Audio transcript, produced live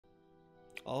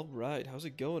Alright, how's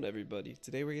it going everybody?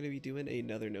 Today we're going to be doing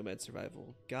another Nomad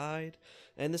survival guide,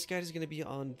 and this guide is going to be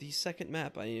on the second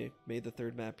map. I made the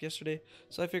third map yesterday,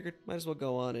 so I figured might as well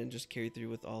go on and just carry through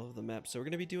with all of the maps. So we're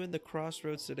going to be doing the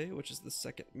Crossroads today, which is the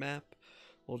second map.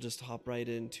 We'll just hop right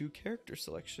into character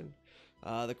selection.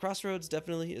 The Crossroads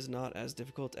definitely is not as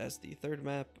difficult as the third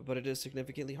map, but it is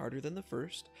significantly harder than the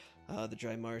first. The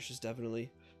Dry Marsh is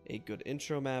definitely a good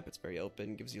intro map. It's very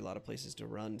open, gives you a lot of places to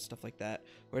run, stuff like that.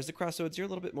 Whereas the Crossroads, you're a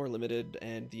little bit more limited,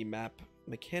 and the map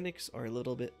mechanics are a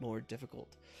little bit more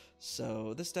difficult.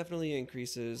 So this definitely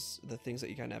increases the things that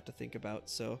you kind of have to think about.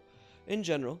 So in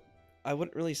general, I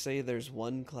wouldn't really say there's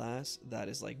one class that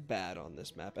is like bad on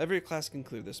this map. Every class can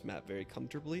clear this map very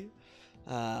comfortably.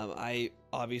 I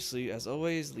obviously, as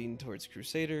always, lean towards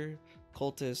Crusader,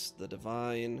 Cultist, the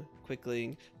Divine,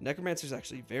 Quickling. Necromancer is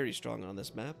actually very strong on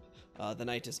this map. The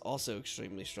Knight is also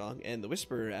extremely strong, and the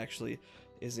Whisperer actually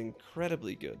is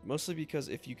incredibly good. Mostly because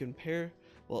if you compare,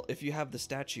 well, if you have the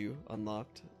statue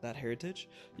unlocked, that heritage,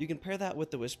 you can pair that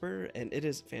with the Whisperer, and it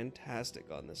is fantastic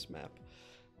on this map.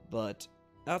 But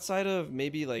outside of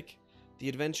maybe like the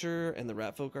Adventurer and the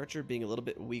Ratfolk Archer being a little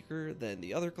bit weaker than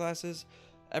the other classes,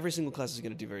 every single class is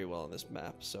going to do very well on this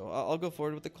map, so I'll go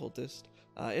forward with the Cultist.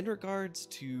 In regards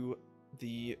to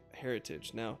the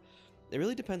Heritage, now, it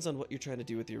really depends on what you're trying to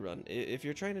do with your run. If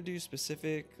you're trying to do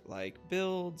specific, like,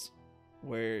 builds,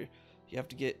 where you have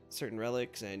to get certain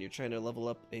relics and you're trying to level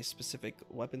up a specific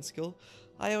weapon skill,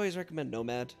 I always recommend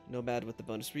Nomad. Nomad with the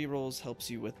bonus rerolls helps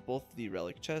you with both the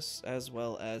relic chests as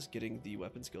well as getting the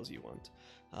weapon skills you want.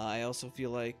 I also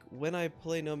feel like when I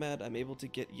play Nomad, I'm able to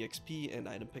get EXP and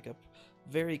item pickup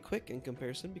very quick in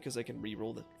comparison because I can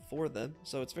reroll for them,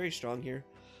 so it's very strong here.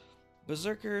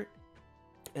 Berserker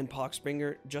and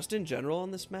Poxbringer, just in general on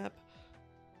this map,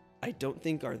 I don't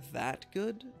think are that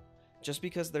good, just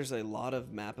because there's a lot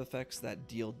of map effects that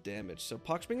deal damage. So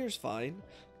Poxbringer is fine,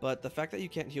 but the fact that you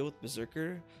can't heal with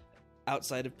Berserker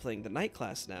outside of playing the Knight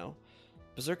class now,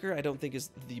 Berserker I don't think is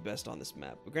the best on this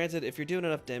map. But granted, if you're doing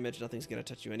enough damage, nothing's going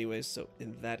to touch you anyways, so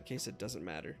in that case it doesn't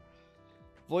matter.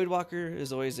 Voidwalker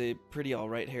is always a pretty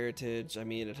alright heritage. I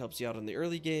mean, it helps you out in the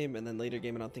early game, and then later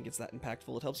game I don't think it's that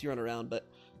impactful. It helps you run around, but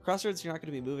Crossroads you're not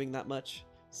going to be moving that much.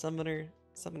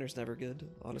 Summoner's never good,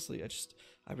 honestly.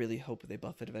 I really hope they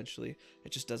buff it eventually.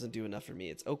 It just doesn't do enough for me.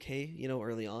 It's okay, you know,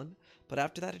 early on, but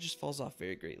after that it just falls off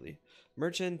very greatly.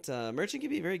 Merchant can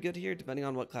be very good here depending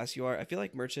on what class you are. I feel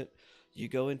like Merchant, you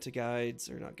go into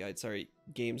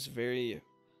games very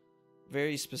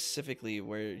specifically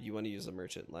where you want to use a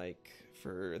Merchant, like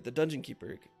for the Dungeon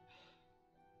Keeper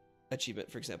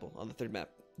achievement, for example, on the third map.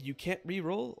 You can't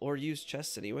re-roll or use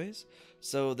chests anyways,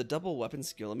 so the double weapon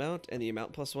skill amount and the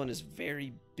amount +1 is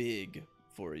very big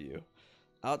for you.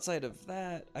 Outside of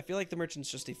that, I feel like the Merchant's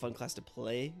just a fun class to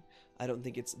play. I don't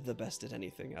think it's the best at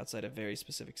anything outside of very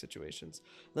specific situations.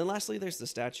 And then lastly, there's the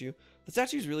Statue. The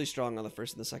Statue is really strong on the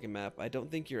first and the second map. I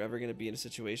don't think you're ever going to be in a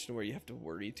situation where you have to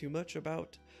worry too much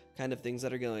about kind of things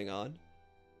that are going on.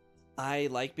 I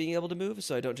like being able to move,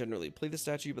 so I don't generally play the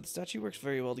Statue, but the Statue works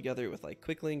very well together with like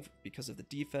Quickling because of the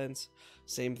defense.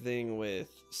 Same thing with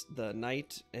the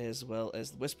Knight as well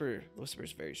as the Whisperer. The Whisperer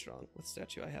is very strong with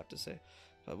Statue, I have to say.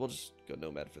 But we'll just go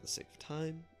Nomad for the sake of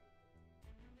time.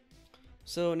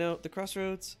 So now the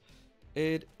Crossroads,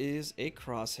 it is a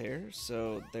crosshair,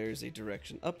 so there's a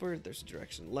direction upward, there's a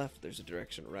direction left, there's a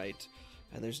direction right,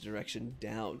 and there's a direction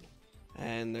down.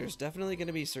 And there's definitely going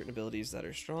to be certain abilities that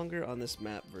are stronger on this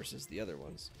map versus the other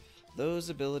ones. Those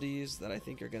abilities that I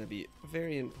think are going to be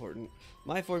very important.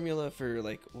 My formula for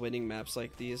like winning maps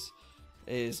like these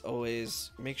is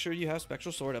always make sure you have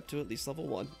Spectral Sword up to at least level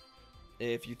 1.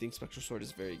 If you think Spectral Sword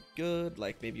is very good,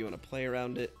 like maybe you want to play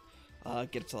around it,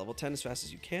 get it to level 10 as fast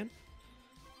as you can.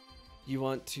 You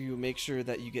want to make sure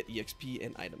that you get EXP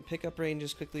and item pickup range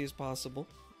as quickly as possible.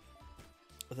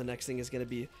 The next thing is going to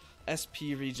be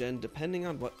SP regen depending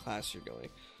on what class you're going.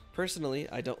 Personally,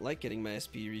 I don't like getting my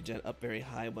SP regen up very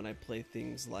high when I play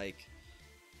things like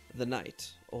the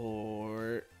Knight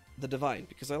or the Divine,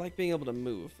 because I like being able to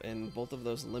move, and both of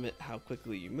those limit how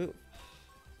quickly you move.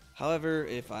 However,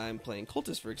 if I'm playing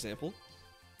Cultist, for example,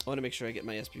 I want to make sure I get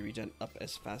my SP regen up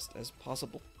as fast as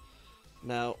possible.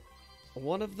 Now,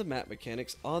 one of the map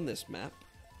mechanics on this map,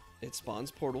 it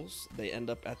spawns portals. They end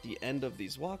up at the end of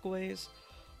these walkways,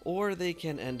 or they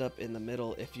can end up in the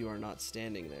middle if you are not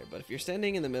standing there. But if you're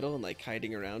standing in the middle and like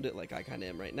hiding around it like I kind of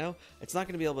am right now, it's not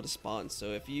going to be able to spawn.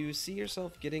 So if you see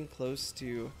yourself getting close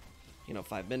to, you know,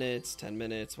 5 minutes, 10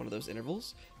 minutes, one of those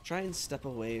intervals, try and step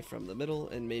away from the middle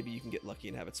and maybe you can get lucky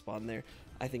and have it spawn there.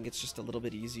 I think it's just a little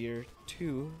bit easier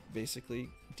to basically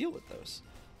deal with those.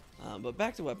 But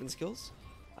back to weapon skills.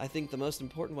 I think the most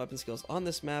important weapon skills on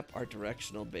this map are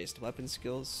directional based weapon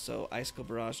skills, so Icicle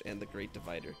Barrage and the Great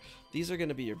Divider. These are going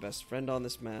to be your best friend on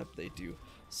this map. They do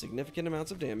significant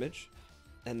amounts of damage,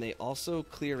 and they also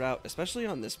clear out, especially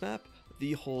on this map,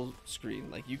 the whole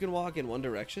screen. Like, you can walk in one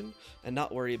direction and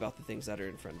not worry about the things that are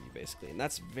in front of you, basically, and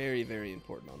that's very, very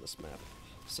important on this map.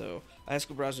 So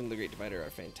Icicle Barrage and the Great Divider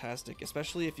are fantastic,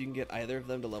 especially if you can get either of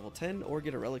them to level 10 or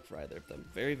get a relic for either of them.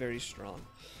 Very, very strong.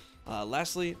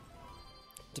 Lastly,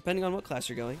 depending on what class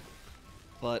you're going,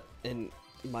 but in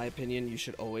my opinion, you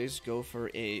should always go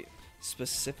for a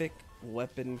specific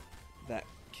weapon that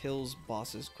kills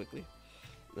bosses quickly.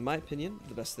 In my opinion,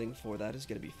 the best thing for that is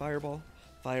going to be Fireball.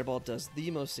 Fireball does the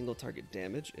most single target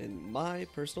damage, in my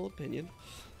personal opinion.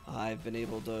 I've been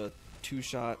able to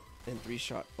 2-shot and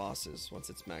 3-shot bosses once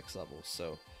it's max level,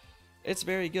 so it's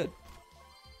very good.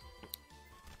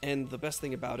 And the best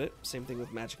thing about it, same thing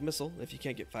with Magic Missile, if you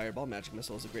can't get Fireball, Magic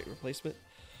Missile is a great replacement,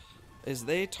 is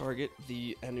they target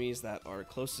the enemies that are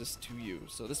closest to you.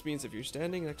 So this means if you're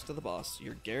standing next to the boss,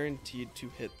 you're guaranteed to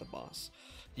hit the boss.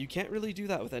 You can't really do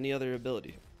that with any other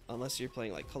ability, unless you're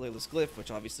playing like Colorless Glyph, which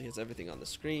obviously hits everything on the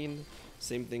screen.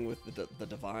 Same thing with the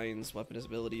Divine's weapon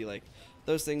ability, like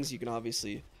those things you can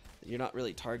obviously, you're not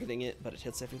really targeting it, but it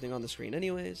hits everything on the screen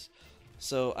anyways.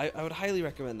 So I would highly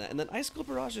recommend that. And then Icicle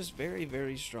Barrage is very,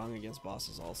 very strong against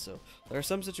bosses also. There are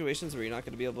some situations where you're not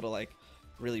going to be able to like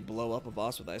really blow up a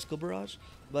boss with Icicle Barrage,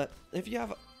 but if you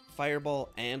have Fireball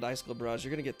and Icicle Barrage, you're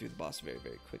going to get through the boss very,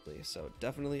 very quickly. So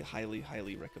definitely highly,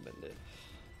 highly recommend it.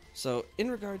 So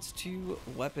in regards to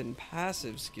weapon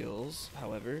passive skills,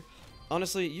 however,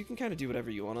 honestly, you can kind of do whatever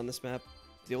you want on this map.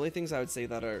 The only things I would say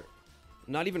that are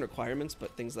not even requirements,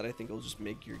 but things that I think will just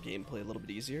make your gameplay a little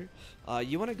bit easier.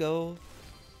 You want to go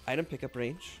item pickup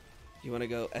range, you want to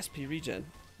go SP regen,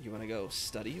 you want to go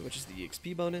study, which is the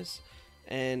EXP bonus,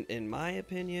 and in my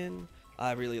opinion,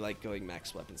 I really like going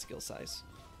max weapon skill size.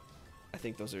 I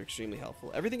think those are extremely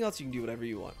helpful. Everything else you can do whatever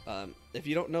you want. If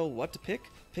you don't know what to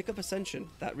pick up Ascension.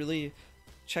 That really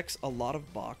checks a lot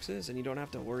of boxes, and you don't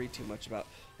have to worry too much about,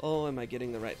 oh, am I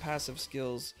getting the right passive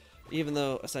skills? Even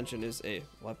though Ascension is a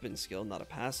weapon skill, not a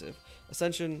passive,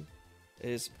 Ascension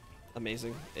is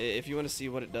amazing. If you want to see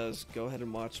what it does, go ahead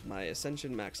and watch my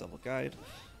Ascension max level guide.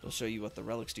 It'll show you what the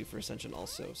relics do for Ascension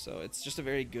also. So it's just a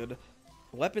very good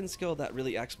weapon skill that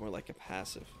really acts more like a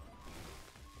passive.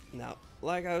 Now,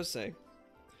 like I was saying,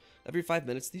 every 5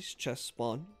 minutes these chests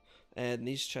spawn, and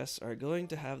these chests are going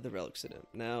to have the relics in them.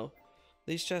 Now,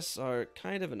 these chests are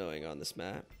kind of annoying on this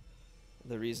map.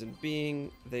 The reason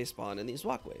being, they spawn in these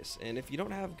walkways, and if you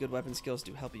don't have good weapon skills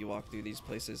to help you walk through these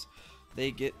places,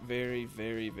 they get very,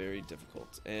 very, very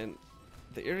difficult. And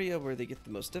the area where they get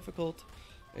the most difficult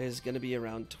is going to be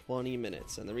around 20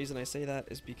 minutes. And the reason I say that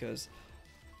is because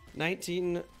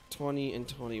 19, 20, and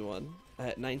 21,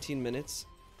 at 19 minutes,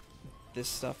 this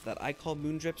stuff that I call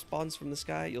moon drip spawns from the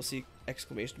sky. You'll see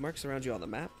exclamation marks around you on the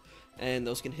map, and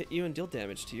those can hit you and deal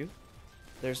damage to you.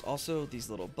 There's also these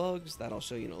little bugs that I'll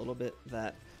show you in a little bit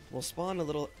that will spawn a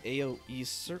little AoE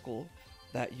circle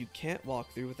that you can't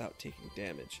walk through without taking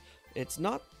damage. It's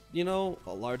not, you know,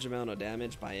 a large amount of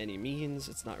damage by any means.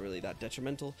 It's not really that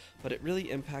detrimental, but it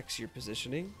really impacts your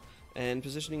positioning, and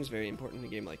positioning is very important in a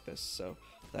game like this, so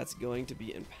that's going to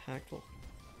be impactful.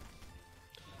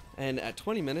 And at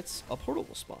 20 minutes, a portal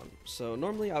will spawn. So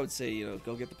normally I would say, you know,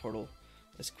 go get the portal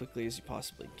as quickly as you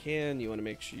possibly can. You want to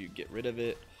make sure you get rid of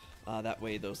it. That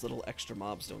way those little extra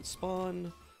mobs don't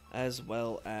spawn, as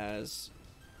well as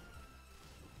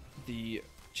the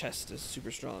chest is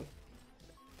super strong.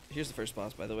 Here's the first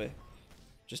boss, by the way.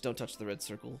 Just don't touch the red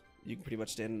circle. You can pretty much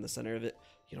stand in the center of it.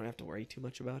 You don't have to worry too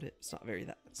much about it. It's not very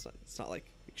it's not like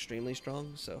extremely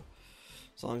strong. So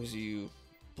as long as you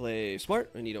play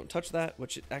smart and you don't touch that,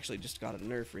 which it actually just got a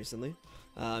nerf recently,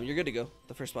 you're good to go.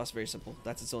 The first boss is very simple.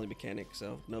 That's its only mechanic,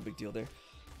 so no big deal there.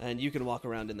 And you can walk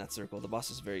around in that circle. The boss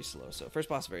is very slow, so first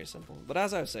boss very simple. But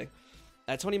as I was saying,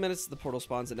 at 20 minutes the portal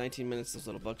spawns, at 19 minutes those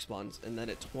little bug spawns, and then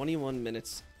at 21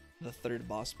 minutes the third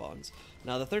boss spawns.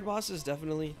 Now the third boss is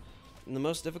definitely the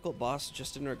most difficult boss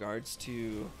just in regards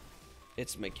to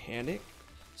its mechanic.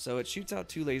 So it shoots out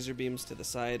 2 laser beams to the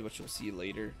side, which you'll see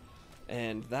later.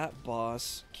 And that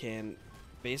boss can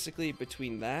basically,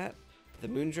 between that, the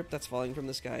moon drip that's falling from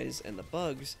the skies, and the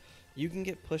bugs, you can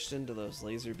get pushed into those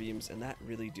laser beams, and that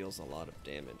really deals a lot of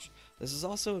damage. This is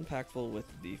also impactful with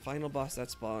the final boss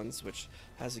that spawns, which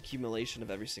has accumulation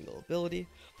of every single ability.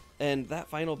 And that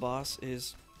final boss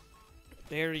is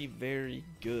very, very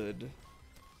good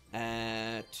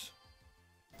at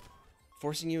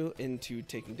forcing you into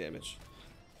taking damage.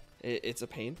 It's a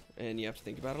pain, and you have to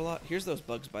think about it a lot. Here's those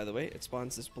bugs, by the way. It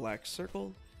spawns this black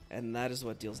circle, and that is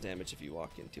what deals damage if you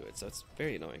walk into it. So it's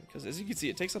very annoying, because as you can see,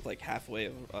 it takes up like halfway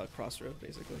of Crossroad,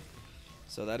 basically.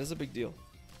 So that is a big deal.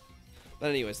 But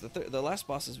anyways, the last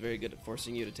boss is very good at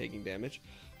forcing you to taking damage,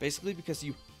 basically because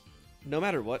you, no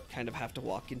matter what, kind of have to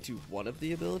walk into one of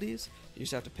the abilities. You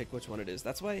just have to pick which one it is.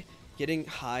 That's why getting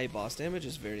high boss damage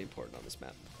is very important on this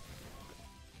map.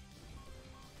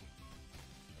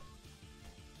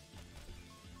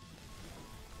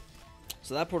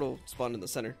 So that portal spawned in the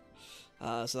center.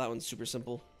 So that one's super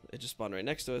simple. It just spawned right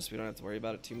next to us. We don't have to worry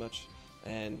about it too much.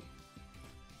 And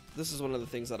this is one of the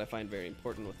things that I find very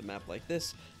important with a map like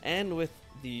this, and with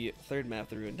the third map,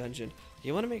 the Ruined Dungeon.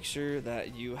 You want to make sure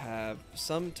that you have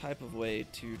some type of way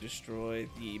to destroy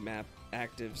the map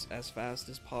actives as fast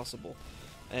as possible.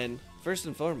 And first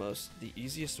and foremost, the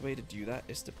easiest way to do that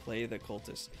is to play the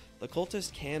Cultist. The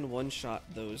Cultist can one-shot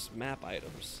those map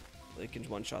items. It can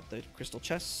one-shot the crystal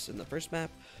chests in the first map,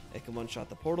 it can one-shot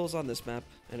the portals on this map,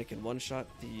 and it can one-shot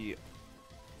the,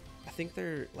 I think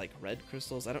they're like red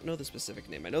crystals. I don't know the specific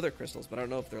name. I know they're crystals, but I don't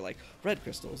know if they're like red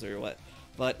crystals or what.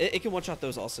 But it can one-shot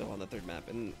those also on the third map,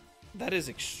 and that is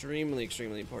extremely,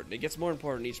 extremely important. It gets more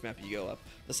important each map you go up.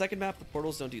 The second map, the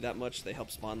portals don't do that much. They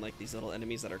help spawn like these little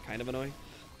enemies that are kind of annoying,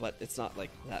 but it's not like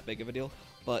that big of a deal.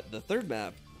 But the third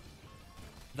map,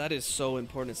 that is so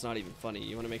important, it's not even funny.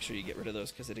 You want to make sure you get rid of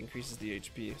those because it increases the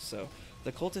HP. So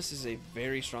the Cultist is a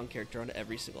very strong character on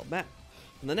every single map.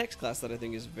 And the next class that I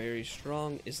think is very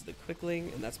strong is the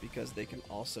Quickling, and that's because they can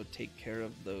also take care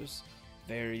of those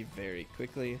very, very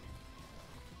quickly.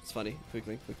 It's funny,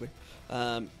 quickly.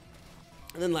 And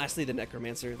then lastly, the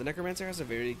Necromancer. The Necromancer has a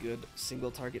very good single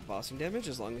target bossing damage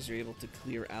as long as you're able to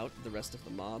clear out the rest of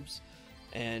the mobs,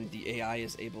 and the AI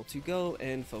is able to go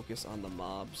and focus on the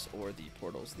mobs or the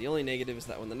portals. The only negative is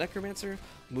that when the Necromancer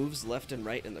moves left and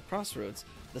right in the Crossroads,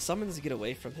 the summons get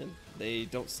away from him. They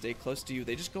don't stay close to you,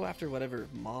 they just go after whatever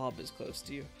mob is close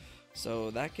to you.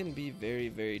 So that can be very,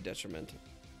 very detrimental.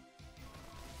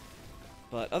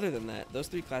 But other than that, those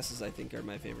three classes I think are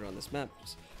my favorite on this map.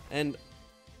 And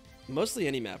mostly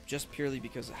any map, just purely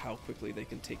because of how quickly they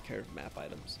can take care of map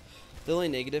items. The only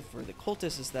negative for the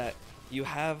Cultist is that you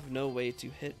have no way to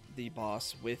hit the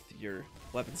boss with your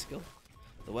weapon skill.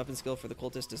 The weapon skill for the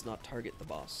Cultist does not target the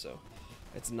boss, so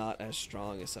it's not as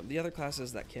strong as some of the other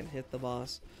classes that can hit the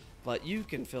boss, but you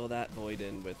can fill that void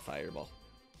in with Fireball.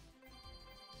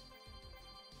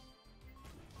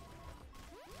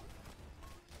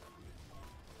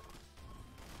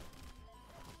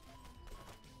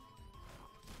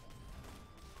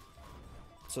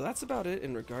 So that's about it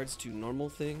in regards to normal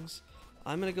things.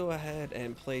 I'm going to go ahead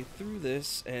and play through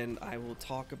this, and I will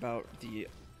talk about the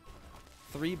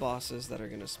 3 bosses that are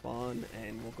going to spawn,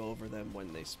 and we'll go over them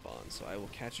when they spawn. So I will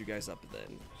catch you guys up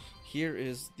then. Here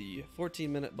is the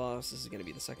 14-minute boss. This is going to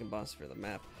be the second boss for the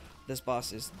map. This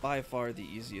boss is by far the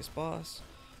easiest boss.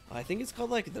 I think it's called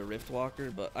like the Rift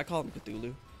Walker, but I call him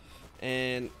Cthulhu.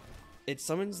 And it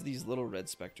summons these little red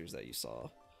specters that you saw.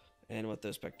 And what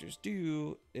those specters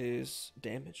do is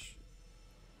damage.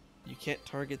 You can't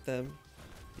target them,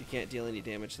 you can't deal any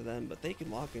damage to them, but they can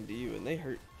walk into you and they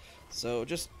hurt. So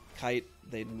just kite,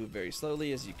 they move very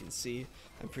slowly, as you can see.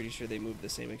 I'm pretty sure they move the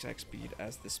same exact speed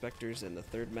as the specters in the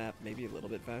third map, maybe a little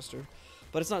bit faster.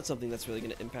 But it's not something that's really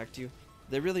going to impact you.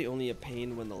 They're really only a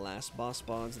pain when the last boss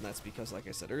spawns, and that's because, like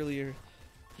I said earlier,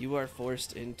 you are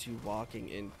forced into walking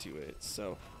into it.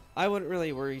 So I wouldn't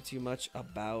really worry too much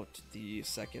about the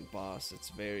second boss. It's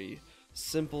very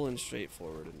simple and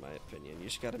straightforward in my opinion. You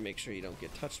just gotta make sure you don't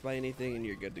get touched by anything and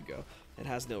you're good to go. It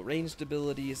has no ranged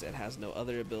abilities, it has no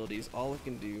other abilities. All it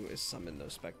can do is summon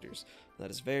those specters. That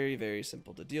is very, very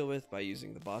simple to deal with by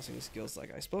using the bossing skills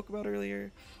like I spoke about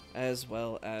earlier, as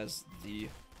well as the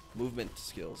movement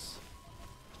skills.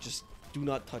 Just do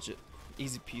not touch it.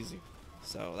 Easy peasy.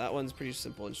 So that one's pretty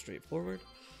simple and straightforward.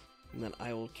 And then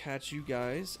I will catch you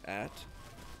guys at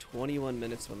 21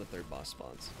 minutes when the third boss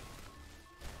spawns.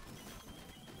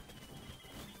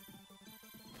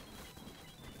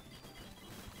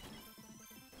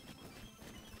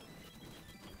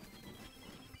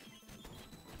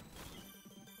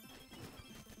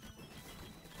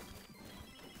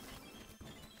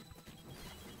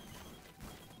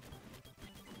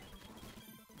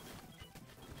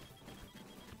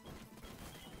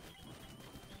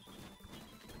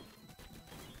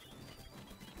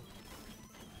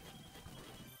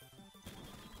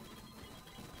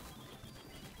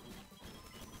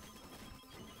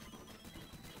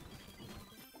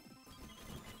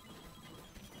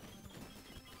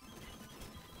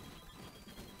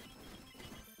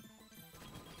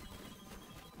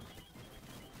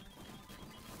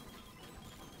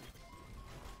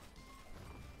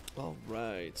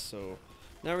 Alright, so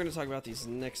Now we're going to talk about these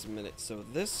next minutes. So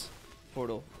this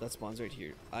portal that spawns right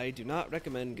here, I do not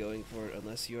recommend going for it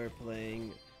unless you are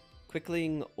playing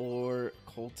Quickling or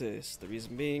Cultist. The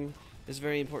reason being, it's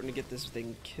very important to get this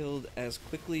thing killed as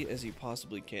quickly as you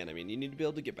possibly can. I mean, you need to be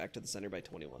able to get back to the center by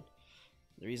 21.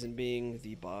 The reason being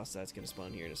the boss that's going to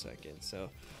spawn here in a second.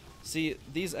 So, see,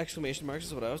 these exclamation marks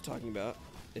is what I was talking about.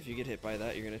 If you get hit by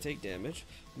that, you're going to take damage.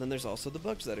 And then there's also the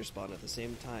bugs that are spawned at the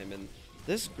same time. And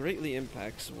this greatly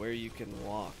impacts where you can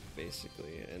walk,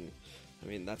 basically. And, I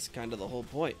mean, that's kind of the whole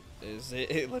point, is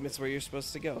it limits where you're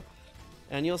supposed to go.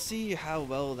 And you'll see how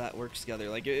well that works together.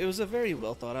 Like, it was a very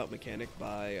well thought out mechanic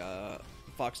by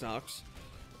Fox Knox.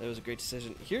 It was a great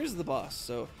decision. Here's the boss.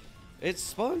 So it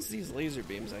spawns these laser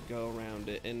beams that go around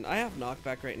it. And I have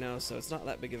knockback right now, so it's not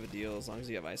that big of a deal. As long as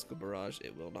you have Icicle Barrage,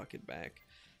 it will knock it back.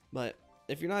 But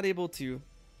if you're not able to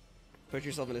put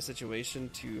yourself in a situation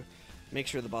to make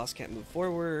sure the boss can't move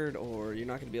forward, or you're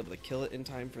not going to be able to kill it in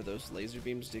time for those laser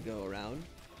beams to go around,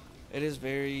 it is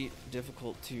very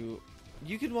difficult to...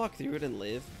 You can walk through it and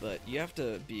live, but you have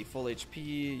to be full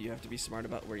HP, you have to be smart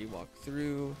about where you walk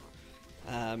through.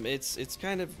 It's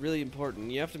kind of really important.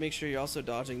 You have to make sure you're also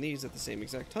dodging these at the same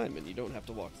exact time, and you don't have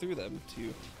to walk through them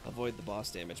to avoid the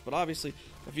boss damage. But obviously,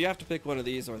 if you have to pick one of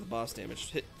these or the boss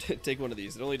damage, take one of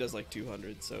these. It only does like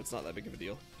 200, so it's not that big of a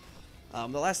deal. The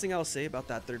last thing I'll say about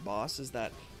that third boss is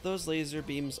that those laser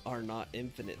beams are not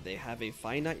infinite. They have a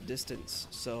finite distance,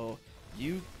 so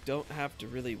you don't have to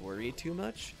really worry too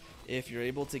much. If you're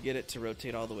able to get it to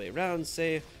rotate all the way around,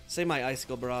 say my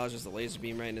Icicle Barrage is the laser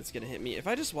beam, right, and it's going to hit me. If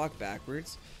I just walk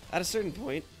backwards, at a certain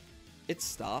point, it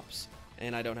stops,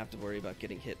 and I don't have to worry about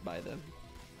getting hit by them.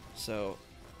 So,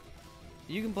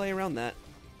 you can play around that.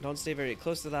 Don't stay very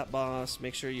close to that boss.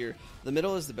 Make sure the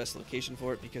middle is the best location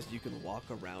for it because you can walk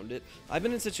around it. I've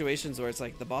been in situations where it's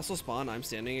like the boss will spawn, I'm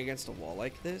standing against a wall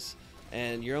like this,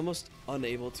 and you're almost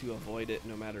unable to avoid it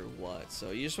no matter what.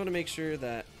 So, you just want to make sure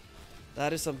that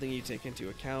that is something you take into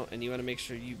account, and you want to make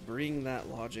sure you bring that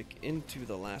logic into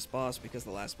the last boss, because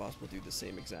the last boss will do the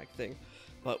same exact thing.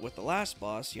 But with the last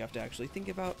boss, you have to actually think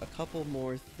about a couple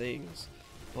more things.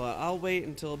 But I'll wait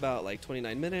until about like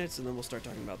 29 minutes, and then we'll start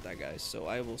talking about that, guys. So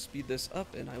I will speed this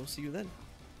up, and I will see you then.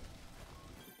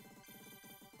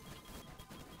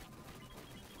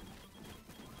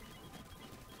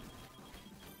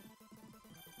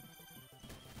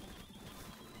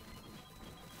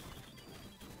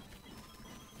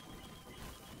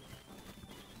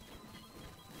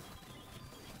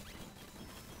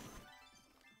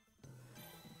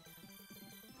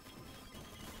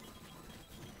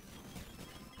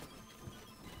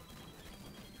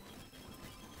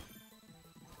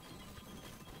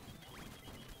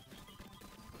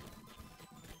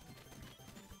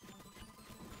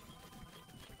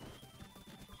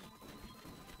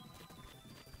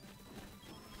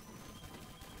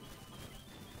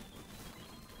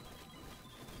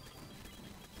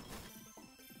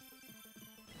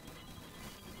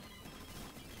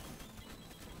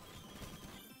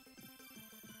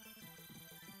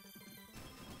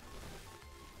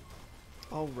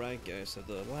 Alright guys, so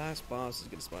the last boss is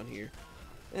going to spawn here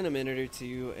in a minute or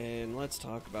two, and let's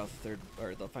talk about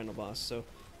the final boss. So,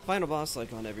 the final boss,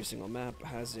 like on every single map,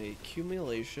 has a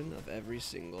accumulation of every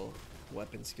single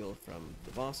weapon skill from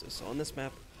the bosses. So on this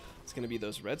map, it's going to be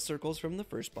those red circles from the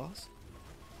first boss,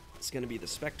 it's going to be the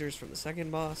specters from the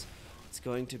second boss, it's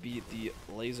going to be the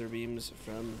laser beams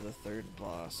from the third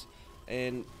boss,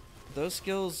 and those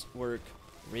skills work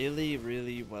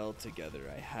really well together,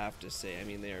 I have to say. I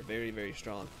mean, they are very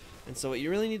strong. And so what you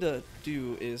really need to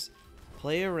do is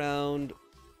play around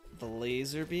the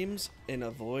laser beams and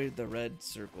avoid the red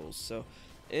circles. So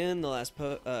in the last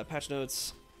patch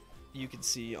notes, you can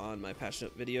see on my patch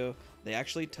note video, they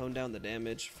actually toned down the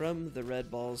damage from the red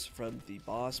balls from the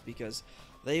boss, because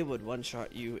they would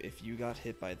one-shot you if you got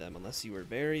hit by them, unless you were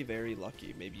very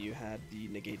lucky. Maybe you had the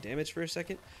negate damage for a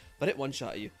second, but it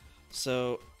one-shot you.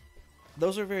 So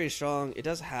those are very strong. It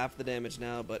does half the damage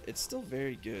now, but it's still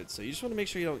very good. So you just want to make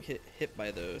sure you don't get hit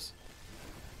by those.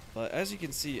 But as you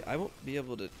can see, I won't be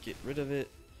able to get rid of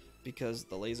it because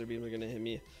the laser beams are going to hit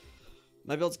me.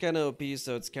 My build's kind of OP,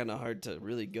 so it's kind of hard to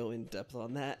really go in depth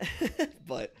on that.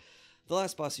 But the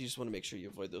last boss, you just want to make sure you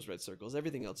avoid those red circles.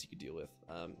 Everything else you can deal with.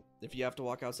 If you have to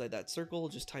walk outside that circle,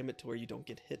 just time it to where you don't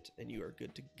get hit and you are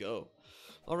good to go.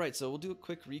 Alright, so we'll do a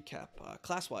quick recap.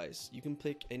 Class-wise, you can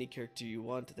pick any character you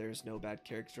want. There's no bad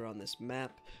character on this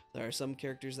map. There are some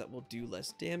characters that will do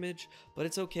less damage, but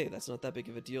it's okay. That's not that big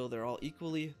of a deal. They're all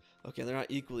equally... Okay, they're not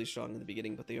equally strong in the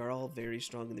beginning, but they are all very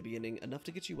strong in the beginning, enough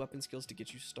to get you weapon skills to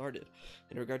get you started.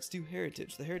 In regards to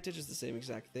heritage, the heritage is the same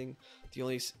exact thing. The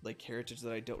only heritage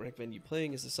that I don't recommend you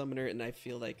playing is the summoner, and I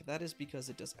feel like that is because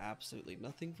it does absolutely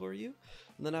nothing for you.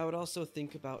 And then I would also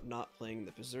think about not playing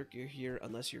the berserker here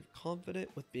unless you're confident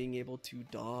with being able to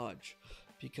dodge,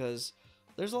 because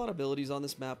there's a lot of abilities on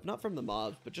this map, not from the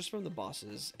mobs, but just from the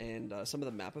bosses and some of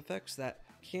the map effects that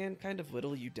can kind of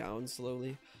whittle you down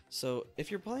slowly. So if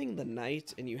you're playing the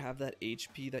knight and you have that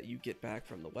HP that you get back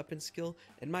from the weapon skill,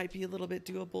 it might be a little bit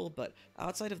doable, but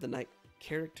outside of the knight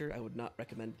character, I would not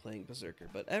recommend playing berserker.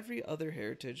 But every other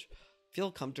heritage,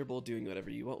 feel comfortable doing whatever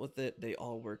you want with it. They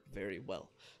all work very well.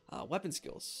 Weapon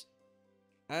skills.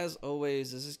 As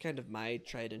always, this is kind of my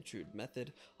tried and true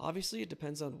method. Obviously, it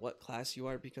depends on what class you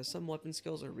are, because some weapon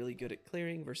skills are really good at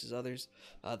clearing versus others.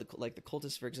 Like the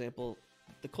cultist, for example.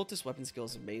 The cultist weapon skill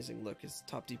is amazing. Look, it's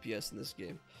top DPS in this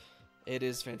game. It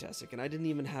is fantastic, and I didn't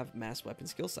even have mass weapon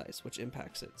skill size, which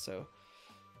impacts it. So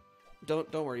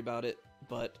don't worry about it.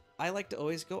 But I like to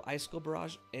always go Icicle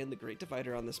Barrage and the Great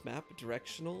Divider on this map.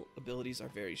 Directional abilities are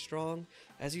very strong.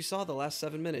 As you saw, the last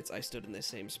 7 minutes, I stood in the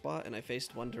same spot and I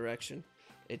faced one direction.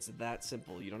 It's that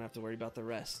simple. You don't have to worry about the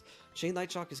rest. Chain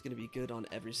Light Shock is going to be good on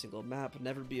every single map.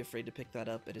 Never be afraid to pick that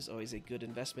up. It is always a good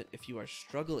investment if you are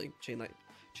struggling. Chain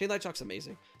Light Shock's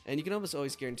amazing, and you can almost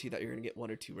always guarantee that you're going to get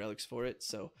 1 or 2 relics for it,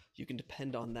 so you can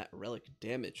depend on that relic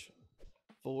damage.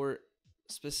 For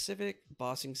specific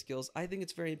bossing skills, I think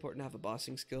it's very important to have a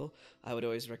bossing skill. I would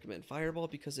always recommend Fireball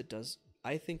because it does,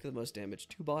 I think, the most damage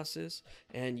to bosses,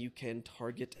 and you can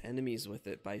target enemies with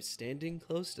it by standing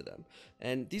close to them.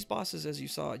 And these bosses, as you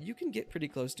saw, you can get pretty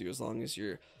close to as long as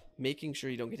you're making sure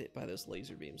you don't get hit by those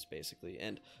laser beams, basically.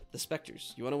 And the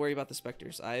specters, you want to worry about the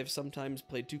specters. I've sometimes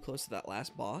played too close to that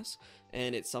last boss,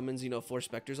 and it summons, 4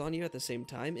 specters on you at the same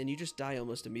time, and you just die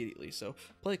almost immediately. So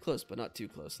play close, but not too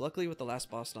close. Luckily, with the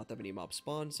last boss, not that many mobs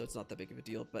spawn, so it's not that big of a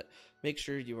deal, but make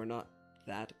sure you are not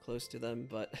that close to them,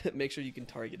 but make sure you can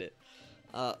target it.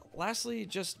 Lastly,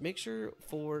 just make sure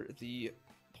for the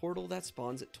portal that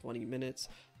spawns at 20 minutes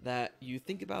that you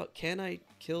think about, can I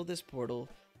kill this portal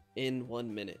in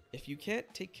 1 minute? If you can't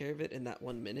take care of it in that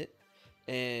 1 minute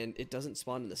and it doesn't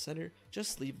spawn in the center,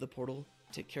 just leave the portal,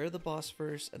 take care of the boss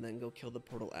first, and then go kill the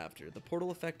portal after. The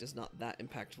portal effect is not that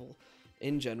impactful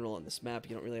in general on this map.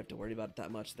 You don't really have to worry about it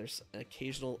that much. There's an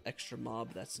occasional extra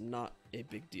mob that's not a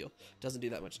big deal. It doesn't do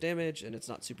that much damage, and it's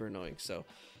not super annoying. So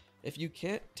if you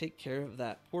can't take care of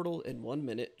that portal in 1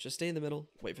 minute, just stay in the middle,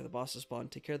 wait for the boss to spawn,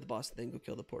 take care of the boss, then go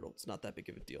kill the portal. It's not that big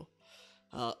of a deal.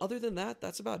 Other than that,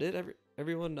 that's about it.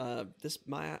 Everyone, this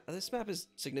map is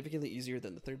significantly easier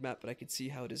than the third map, but I could see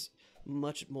how it is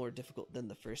much more difficult than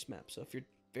the first map. So if you're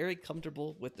very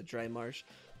comfortable with the dry marsh,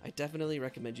 I definitely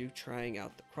recommend you trying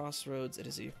out the Crossroads. It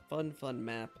is a fun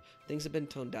map. Things have been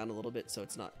toned down a little bit, so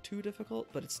it's not too difficult,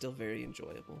 but it's still very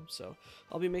enjoyable. So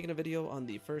I'll be making a video on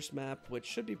the first map, which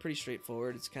should be pretty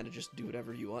straightforward. It's kind of just do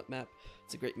whatever you want map.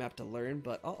 It's a great map to learn,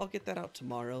 but I'll get that out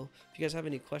tomorrow. If you guys have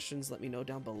any questions, let me know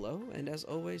down below. And as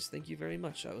always, thank you very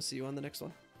much. I will see you on the next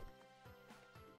one.